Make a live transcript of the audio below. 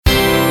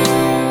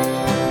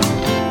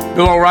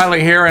Bill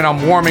O'Reilly here, and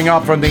I'm warming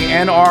up from the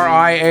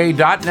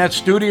NRIA.net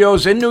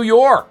studios in New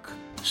York.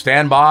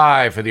 Stand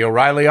by for the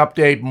O'Reilly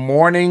Update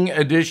Morning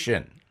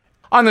Edition.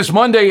 On this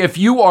Monday, if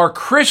you are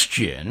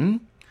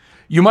Christian,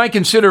 you might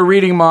consider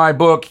reading my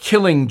book,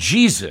 Killing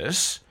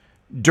Jesus,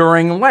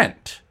 during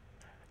Lent.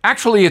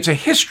 Actually, it's a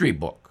history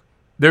book.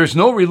 There's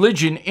no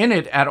religion in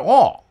it at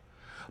all,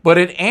 but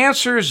it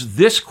answers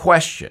this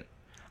question.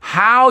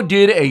 How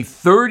did a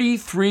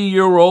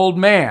 33-year-old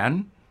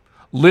man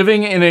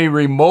living in a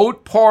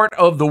remote part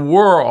of the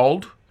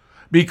world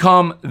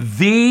become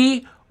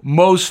the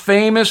most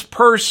famous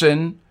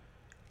person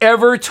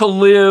ever to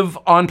live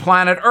on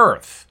planet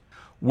Earth?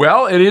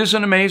 Well, it is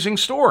an amazing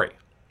story.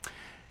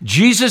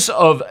 Jesus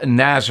of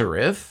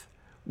Nazareth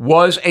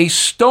was a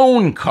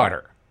stone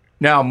cutter.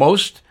 Now,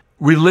 most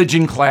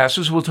religion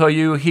classes will tell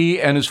you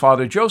he and his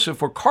father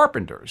Joseph were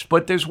carpenters,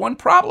 but there's one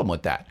problem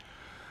with that.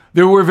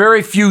 There were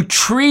very few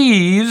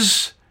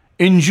trees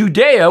in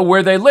Judea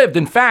where they lived.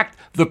 In fact,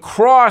 the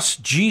cross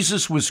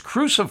Jesus was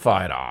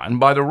crucified on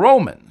by the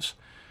Romans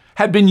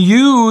had been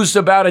used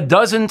about a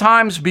dozen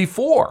times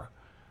before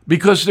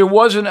because there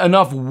wasn't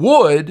enough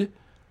wood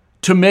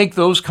to make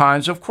those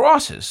kinds of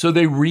crosses, so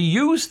they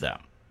reused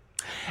them.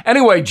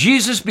 Anyway,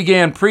 Jesus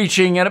began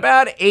preaching at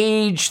about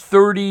age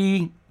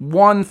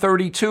 31,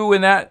 32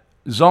 in that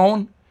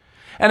zone.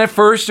 And at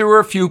first, there were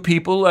a few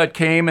people that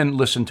came and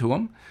listened to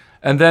him.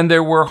 And then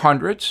there were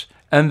hundreds.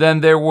 And then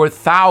there were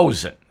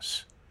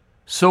thousands.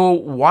 So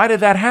why did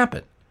that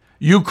happen?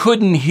 You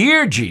couldn't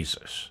hear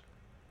Jesus.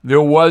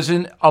 There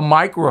wasn't a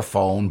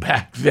microphone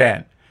back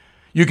then.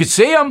 You could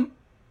see him.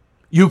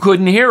 You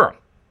couldn't hear him.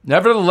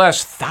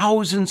 Nevertheless,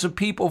 thousands of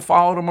people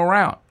followed him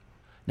around.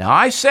 Now,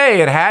 I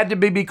say it had to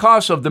be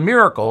because of the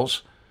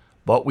miracles,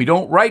 but we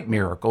don't write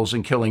miracles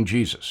in Killing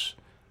Jesus.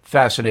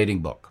 Fascinating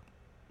book.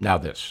 Now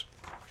this.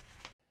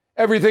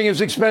 Everything is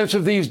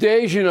expensive these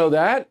days, you know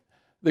that.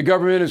 The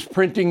government is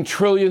printing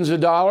trillions of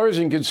dollars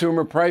and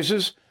consumer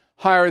prices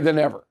higher than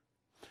ever.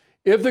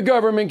 If the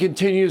government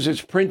continues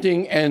its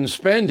printing and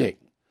spending,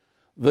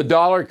 the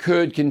dollar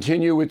could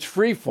continue its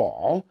free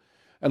fall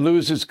and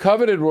lose its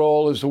coveted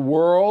role as the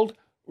world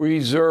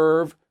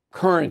reserve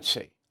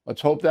currency.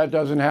 Let's hope that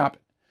doesn't happen.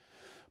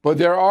 But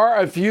there are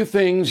a few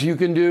things you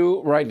can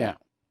do right now.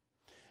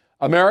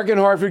 American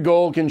Hartford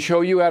Gold can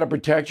show you how to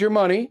protect your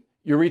money,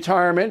 your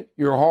retirement,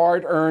 your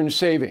hard-earned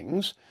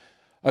savings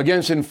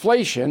against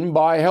inflation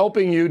by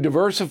helping you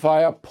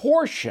diversify a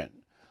portion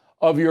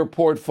of your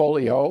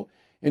portfolio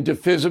into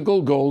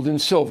physical gold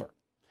and silver.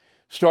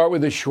 Start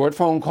with a short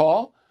phone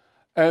call,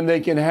 and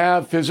they can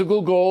have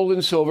physical gold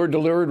and silver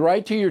delivered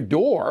right to your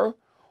door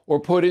or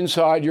put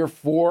inside your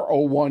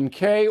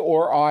 401k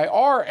or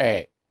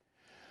IRA.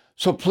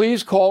 So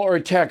please call or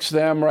text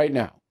them right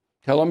now.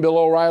 Tell them Bill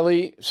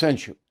O'Reilly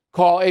sent you.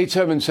 Call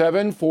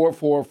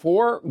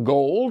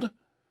 877-444-GOLD,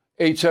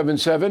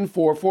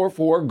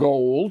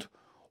 877-444-GOLD,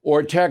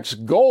 or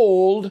text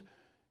GOLD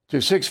to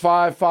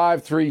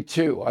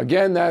 65532.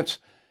 Again, that's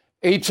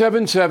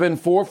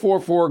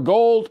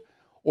 877-444-GOLD,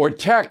 or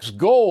text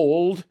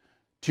GOLD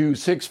to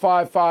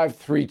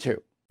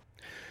 65532.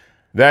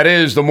 That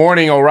is the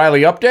Morning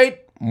O'Reilly Update.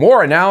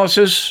 More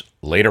analysis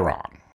later on.